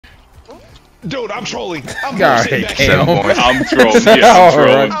Dude, I'm trolling. I'm bullshitting back here. I'm trolling. Yeah, I'm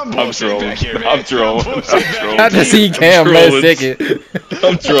trolling. I'm trolling back here, man. I'm trolling. I'm trolling. I just see Cam last second.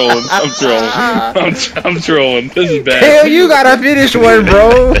 I'm trolling. I'm trolling. I'm trolling. This is bad. Hell, you gotta finish one,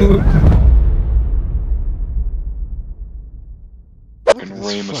 bro. Fucking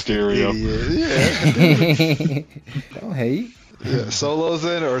Rey Mysterio. Yeah. Don't hate. Yeah, solos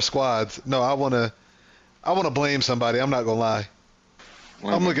in or squads? No, I wanna blame somebody. I'm not gonna lie.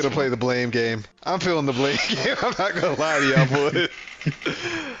 I'm looking to play the blame game. I'm feeling the blame game. I'm not gonna lie to y'all boys.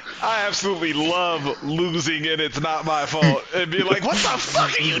 I absolutely love losing and it's not my fault. And be like, what the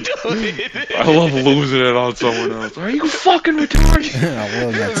fuck are you doing? I love losing it on someone else. Are you fucking retarded? I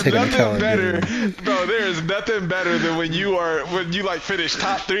was not taking the color. Bro, there is nothing better than when you like finish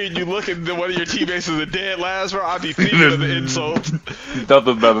top 3 and you look and one of your teammates is a dead last, bro. I'd be thinking of the insult.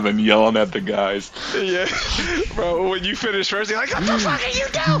 Nothing better than yelling at the guys. Yeah, bro. When you finish first, you're like, what the fuck are you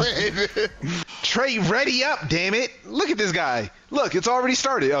doing? Trey, ready up, damn it! Look at this guy. Look, it's already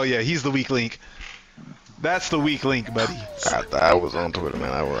started. Oh yeah, he's the weak link. That's the weak link, buddy. I was on Twitter, man.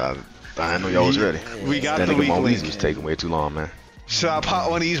 I didn't know y'all was ready. We got that the weak link. MonWeezy was taking way too long, man. Should I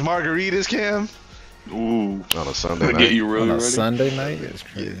pop one of these margaritas, Cam? Ooh. On a Sunday To night. get you really On a ready? Sunday night? That's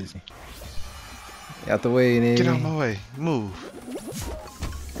crazy. Out the way, nigga. Get out of my way. Move.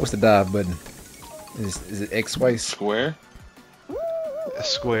 What's the dive button? Is it X, Y? Square? A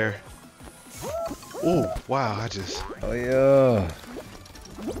square. Ooh, wow, I just... Oh, yeah.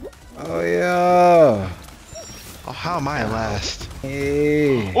 Oh, yeah. Oh, how am I last?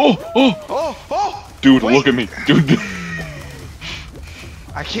 Hey. Oh! Dude, Wait. look at me. Dude.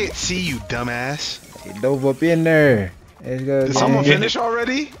 I can't see you, dumbass. He dove up in there. Let's go. Did someone finish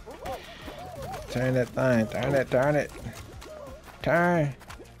already? Turn that thing. Turn it. Turn it. Turn.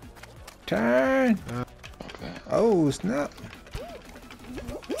 Turn. Okay. Oh, snap.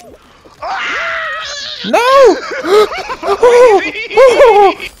 No!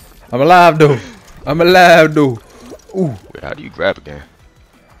 I'm alive, though. I'm alive, though. Ooh. Wait, how do you grab again?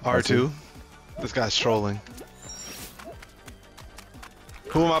 R2. This guy's trolling.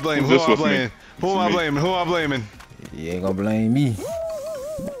 Who am I blaming? Who's Who am I this with me? blaming? Who am I blaming? Who am I blaming? You ain't gonna blame me.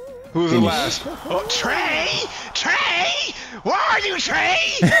 Who's the Finish. last? Oh, Trey! Trey! Where are you,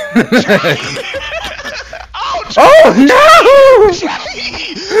 Trey? Trey! Oh, Trey! Oh, no!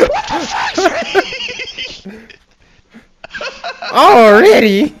 Trey! What the fuck, Trey?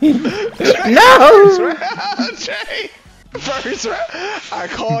 Already? No! Trey! First round, I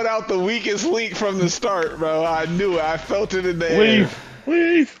called out the weakest link from the start, bro. I knew it. I felt it in the air.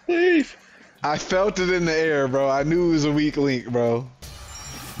 Leave. I felt it in the air, bro. I knew it was a weak link, bro.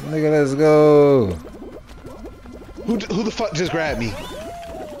 Nigga, let's go. Who the fuck just grabbed me?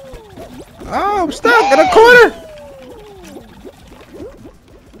 Oh, I'm stuck in a corner.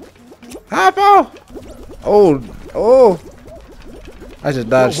 Hop off. Oh. I just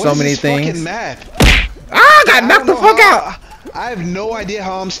dodged Bro, so what is many this things. fucking map? Ah, I got knocked the fuck out. I have no idea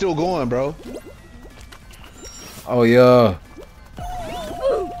how I'm still going, bro. Oh, yeah.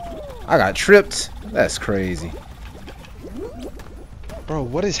 I got tripped. That's crazy. Bro,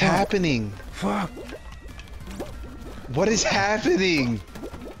 what is happening? Fuck. What is happening?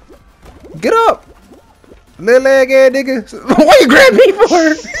 Get up. Little leg ass nigga. Why you grab me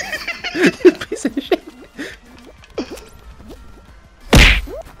for? You piece of shit.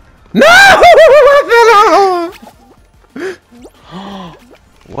 No! I fell off.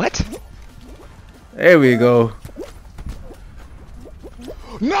 What? There we go.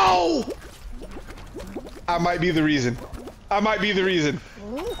 No! I might be the reason. I might be the reason.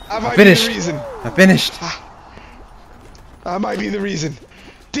 I finished. I finished. I might be the reason.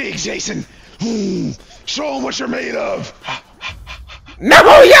 Dig, Jason. Show him what you're made of. No,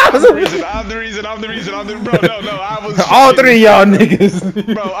 y'all. I'm the reason. Bro, no, I was. All three of y'all niggas.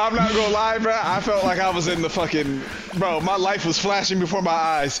 Bro, I'm not gonna lie, bro. I felt like I was in the fucking. Bro, my life was flashing before my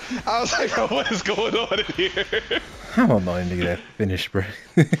eyes. I was like, bro, what is going on in here? I don't know any nigga that finished, bro.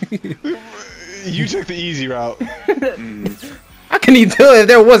 You took the easy route. I couldn't even tell if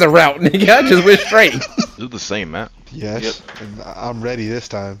there was a route, nigga. I just went straight. It's the same map. Yes, and I'm ready this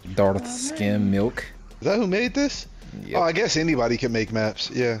time. Darth Skim Milk. Is that who made this? Yep. Oh, I guess anybody can make maps.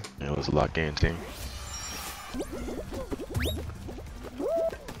 Yeah. It was a locked in team.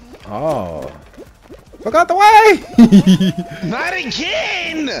 Oh. Look out the way! Not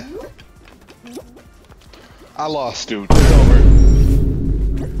again! I lost, Dude. It's over.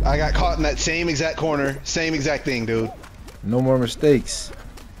 I got caught in that same exact corner. Same exact thing, dude. No more mistakes.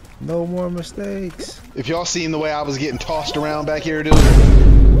 No more mistakes. If y'all seen the way I was getting tossed around back here, dude.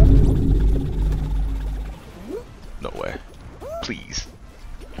 No way. Please.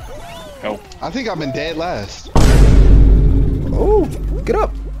 Help. I think I'm in dead last. Oh, get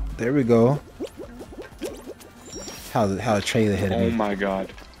up. There we go. How a trailer hit me. Oh my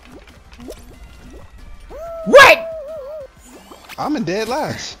god. What? I'm in dead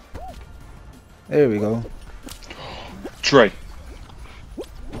last. There we go. Trey.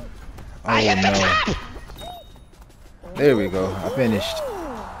 Oh no. There we go. I finished.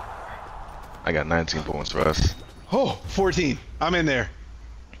 I got 19 points for us. Oh, 14. I'm in there.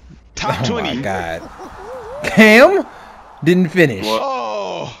 Top Oh 20. my god. Cam didn't finish. What?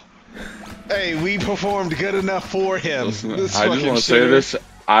 Oh. Hey, we performed good enough for him. Listen, This I just fucking want to say shitter. this.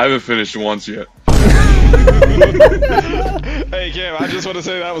 I haven't finished once yet. Hey, Cam, I just want to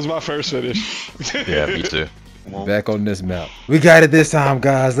say that was my first finish. Yeah, me too. Well, Back on this map. We got it this time,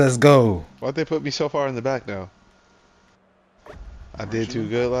 guys. Let's go. Why'd they put me so far in the back now? I did too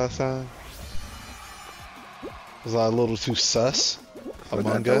good last time. Was I a little too sus?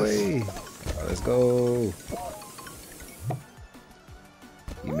 Among us? Let's go.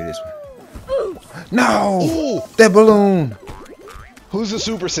 Give me this one. No! Ooh! That balloon! Who's the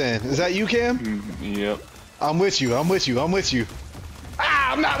Super Saiyan? Is that you, Cam? yep. I'm with you. I'm with you. I'm with you.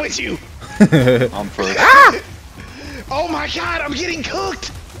 Ah, I'm not with you. I'm first. Ah! Oh my God, I'm getting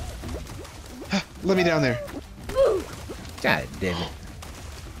cooked. Let me down there. God damn it.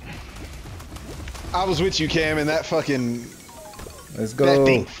 I was with you, Cam, and that fucking Let's go. that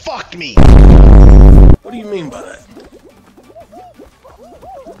thing fucked me. What do you mean by that?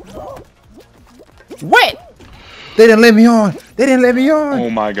 What? They didn't let me on. They didn't let me on. Oh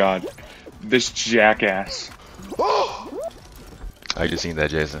my god. This jackass. Oh! I just seen that,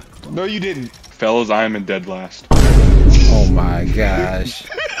 Jason. No, you didn't. Fellas, I am in dead last. Oh my gosh.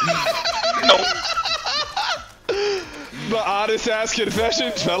 The honest ass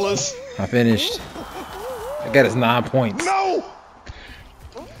confession, fellas. I finished. I got his 9 points. No!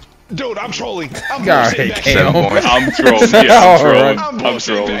 Dude, I'm trolling. I'm Alright, bullshitting back Cam. here. I'm trolling. Yeah, I'm trolling. I'm I'm bullshitting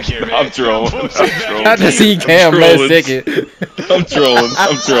trolling. back here, man. I'm trolling. I'm trolling. I just seen Cam last trolling. second. I'm trolling.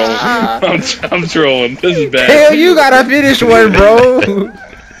 I'm trolling. I'm trolling. This is bad. Hell, you gotta finish one, bro.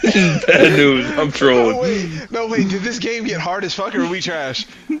 This is bad news. I'm trolling. No, wait. Did this game get hard as fuck or are we trash?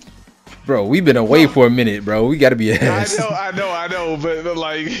 Bro, we've been away for a minute, bro. We gotta be ahead. I know, but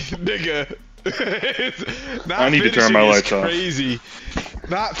like, nigga. Not I need to turn my finishing is lights off. crazy.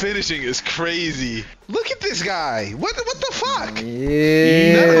 Not finishing is crazy. Look at this guy. What the fuck? None of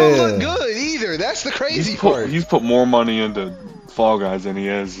them look Yeah. good either. That's the crazy He's part. put more money into Fall Guys than he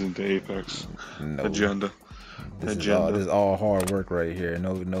has into Apex. No. Agenda. This is all hard work right here.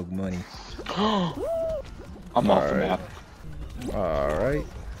 No money. I'm off the Alright. map. All right.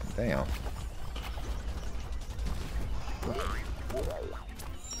 Damn.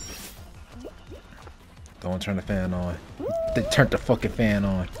 Don't turn the fan on. They turned the fucking fan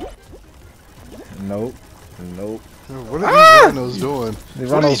on. Nope. Nope. What are these rhinos doing? The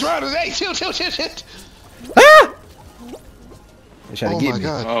What are these rhinos. rhinos? Hey, chill. Ah! They try to Oh get my me.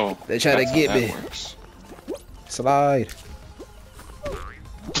 God. Oh. They try to that's get how that me. works. Slide.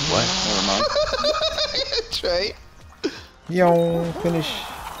 Never mind. Trey. Yo, finish.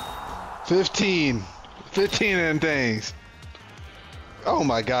 15 of them things. Oh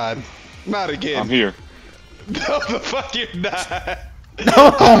my God. Not again. I'm here. No, the fuck you're not.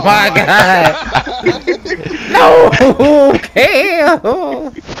 Oh my God. No.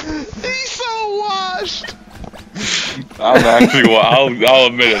 Cam. He's so washed. I'm actually. I'll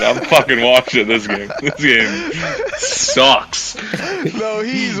admit it. I'm fucking watching this game. This game sucks. No,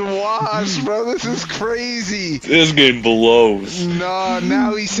 he's washed, bro. This is crazy. This game blows. No,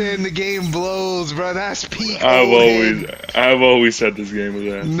 now he's saying the game blows, bro. That's peak. I've always said this game was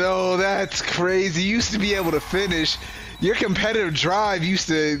ass. No, that's crazy. You used to be able to finish. Your competitive drive used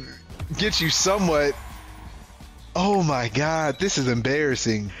to get you somewhat. Oh my God, this is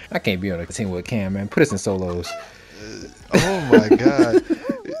embarrassing. I can't be on a team with Cam, man. Put us in solos. Oh my God.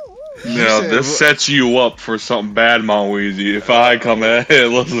 Now this sets you up for something bad, MonWeezy. If I come ahead,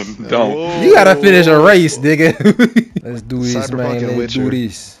 listen, don't. Whoa. You gotta finish a race, nigga. Let's do this, Cyberpunk man. and Let's Witcher. do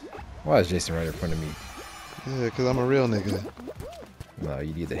this. Why is Jason right in front of me? Yeah, because I'm a real nigga. No,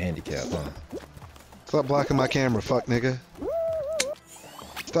 you need the handicap, huh? Stop blocking my camera, fuck nigga.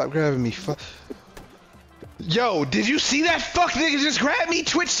 Stop grabbing me, fuck. Yo, did you see that fuck nigga just grab me?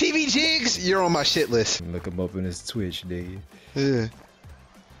 Twitch TV Jigs? You're on my shit list. Look him up in his Twitch, nigga. Yeah.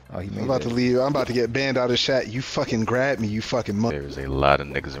 Oh, he I'm made about that. to leave. I'm about to get banned out of chat. You fucking grabbed me, you fucking There's a lot of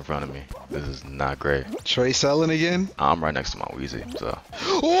niggas in front of me. This is not great. Trey selling again? I'm right next to MonWeezy, so.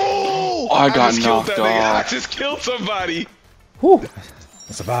 Oh! I got just killed knocked that nigga. I off. just killed somebody. Whew.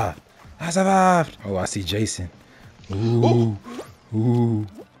 I survived. I survived. Oh, I see Jason. Ooh. Ooh.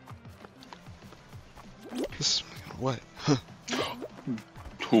 This what?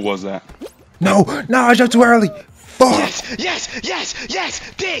 Who was that? No, no, I jumped too early. Fuck.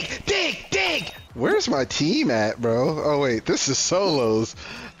 Yes! Dig! Where's my team at, bro? Oh wait, this is solos.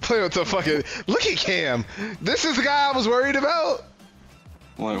 Play with the fucking. Look at Cam. This is the guy I was worried about.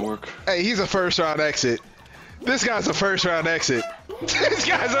 Light work. Hey, he's a first round exit. This guy's a first round exit. This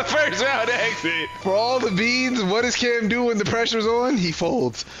guy's a first round exit. For all the beans, what does Cam do when the pressure's on? He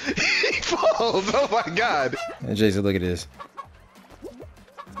folds. He folds. Oh my god. And Jason, look at this.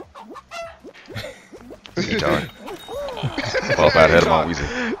 Retard. Qualified ahead of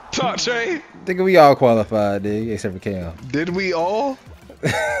MonWeezy. Talk, Trey. Think we all qualified, dude, except for Cam. Did we all?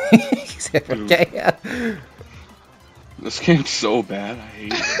 Except for Cam. This game's so bad. I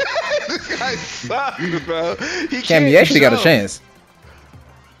hate it. This guy sucks, bro. Cam, you actually got a chance.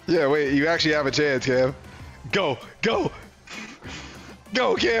 Yeah, wait, you actually have a chance, Cam. Go, Cam.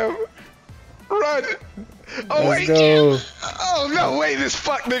 Run. Oh, Let's wait. go. Oh, no, wait, this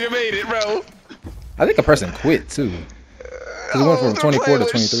fuck nigga made it, bro. I think a person quit, too. He went from 24 to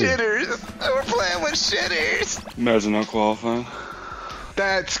 23. We're playing with shitters. Imagine not qualifying.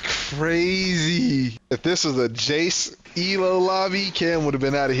 That's crazy. If this was a Jace Elo lobby, Cam would have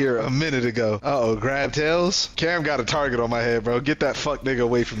been out of here a minute ago. Uh-oh, grab tails. Cam got a target on my head, bro. Get that fuck nigga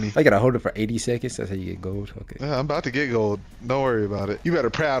away from me. I gotta hold it for 80 seconds. That's how you get gold. Okay. Yeah, I'm about to get gold. Don't worry about it. You better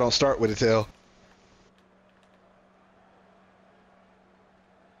pray I don't start with a tail.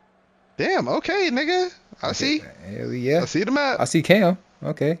 Damn, okay, nigga. I see. Hell yeah. I see the map. I see Cam.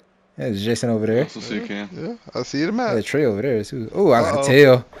 Okay. There's Jason over there. Also see you can. Yeah, I see the map. There's Trey over there, too. Oh, I got a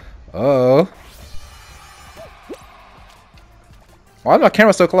tail. Uh-oh. Why is my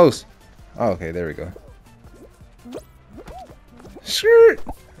camera so close? Oh, okay, there we go. Shirt.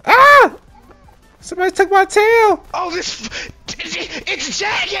 Ah! Somebody took my tail. Oh, this. It's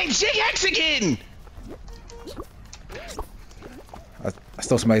Jax again. I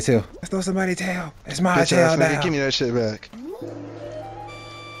stole somebody's tail. I stole somebody's tail. It's my Bitch tail ass nigga, now. give me that shit back.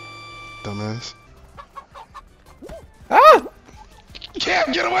 Dumbass. Ah!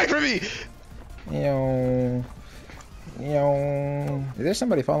 Cam, get away from me! Yo. Is there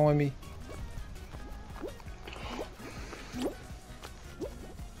somebody following me?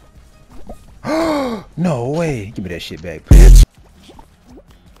 No way. Give me that shit back, bitch.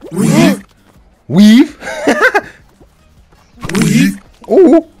 Weave. Weave. Weave.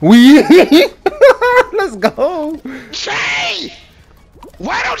 Ooh, weave. Let's go. Trey!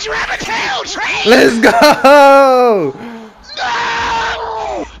 Why don't you have a tail, Trey? Let's go.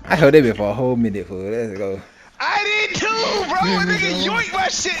 No! I held it for a whole minute, fool. Let's go. I did too, bro. A nigga yoinked my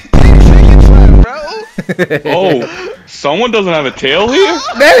shit 10 seconds left, bro. Oh, someone doesn't have a tail here?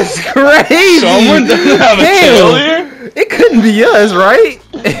 That's crazy. Someone doesn't have a tail here? It couldn't be us, right?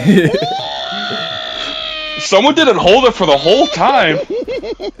 Someone didn't hold it for the whole time.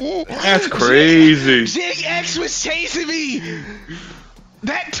 That's crazy. Jig X was chasing me.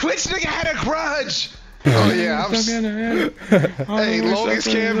 That Twitch nigga had a grudge. Oh yeah, hey, long as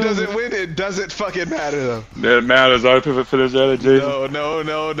Cam doesn't win, it doesn't fucking matter though. It matters. I finish that at Jason. No.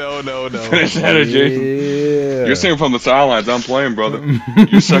 Finish that at Jason. Yeah. You're singing from the sidelines. I'm playing, brother.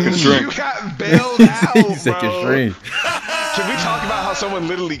 You're second string. You got bailed out, bro. Second string. Can we talk about how someone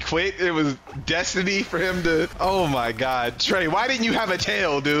literally quit? It was destiny for him to. Oh my God, Trey, why didn't you have a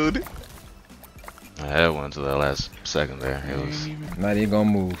tail, dude? I had one until that last second there. It was. Not even gonna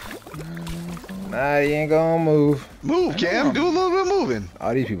move. Not even gonna move. Move, Cam. Do a little bit of moving.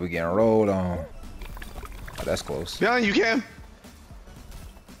 All these people getting rolled on. Oh, that's close. Behind you, Cam.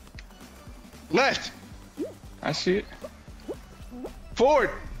 Left. I see it. Forward.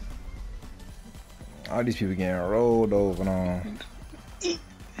 All these people getting rolled over on.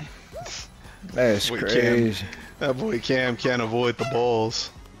 That's Boy, crazy. Cam. That boy Cam can't avoid the balls.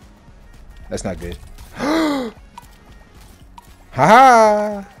 That's not good. Ha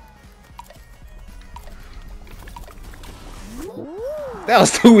ha! That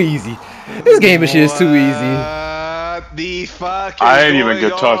was too easy. This game is just too easy. What the fuck? I ain't even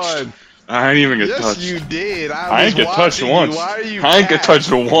get touched. I ain't even get touched. Yes, you did. I ain't get touched once. Why are you I ain't get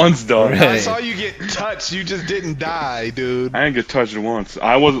touched once, dog. Right. I saw you get touched. You just didn't die, dude. I ain't get touched once.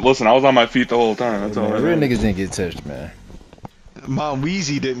 I wasn't. Listen, I was on my feet the whole time. That's all. Man, I real know. niggas didn't get touched, man.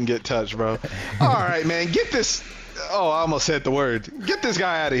 MonWeezy didn't get touched, bro. All right, man. Get this. Oh, I almost said the word. Get this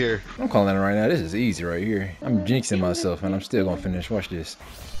guy out of here. I'm calling it right now. This is easy right here. I'm jinxing myself, and I'm still gonna finish. Watch this.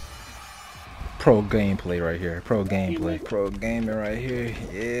 Pro gameplay right here. Pro gameplay. Pro gaming right here.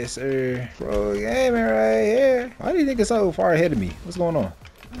 Yes, sir. Pro gaming right here. Why do you think it's so far ahead of me? What's going on?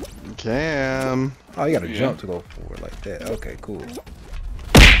 Cam. Oh, you gotta jump to go forward like that. Okay, cool.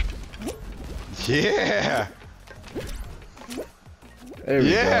 Yeah. There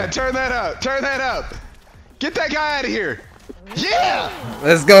we Yeah, go. turn that up. Turn that up. Get that guy out of here. Yeah.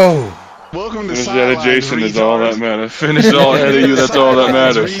 Let's go. Welcome to Finish Sidelines, that adjacent is retard. all that matters. Finish all ahead of you, that's all that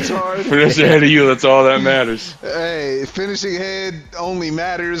matters. Retard. Finish ahead of you, that's all that matters. Hey, finishing head only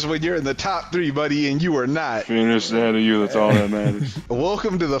matters when you're in the top 3, buddy, and you are not. Finish ahead of you, that's all that matters.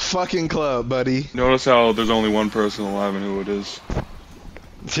 Welcome to the fucking club, buddy. Notice how there's only one person alive and who it is.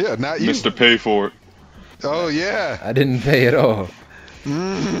 Yeah, not you. Mr. Pay for it. Oh, yeah. I didn't pay at all.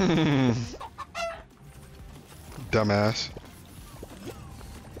 Dumbass.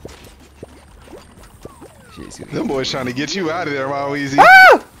 Jeez, Them boys trying to get you out of there, MonWeezy.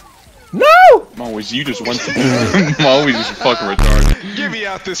 ah! No! MonWeezy, you just went to MonWeezy is fucking retarded. Get me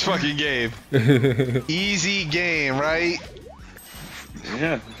out this fucking game. Easy game, right?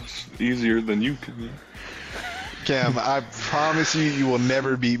 Yeah, it's easier than you can. Cam, I promise you, you will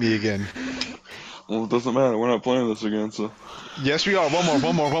never beat me again. Well, it doesn't matter. We're not playing this again, so. Yes, we are. One more.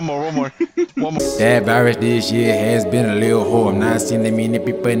 One more. That virus this year has been a little whore. I'm not seeing that many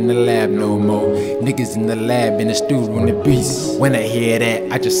people in the lab no more. Niggas in the lab, in the studio, on the beats. When I hear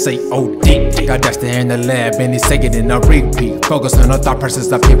that, I just say, oh, dick. I just there in the lab, and they say it in a repeat. Focus on the thought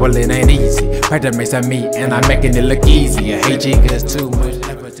process of people, it ain't easy. Pressure makes a me, and I'm making it look easy. I hate you, cause too much.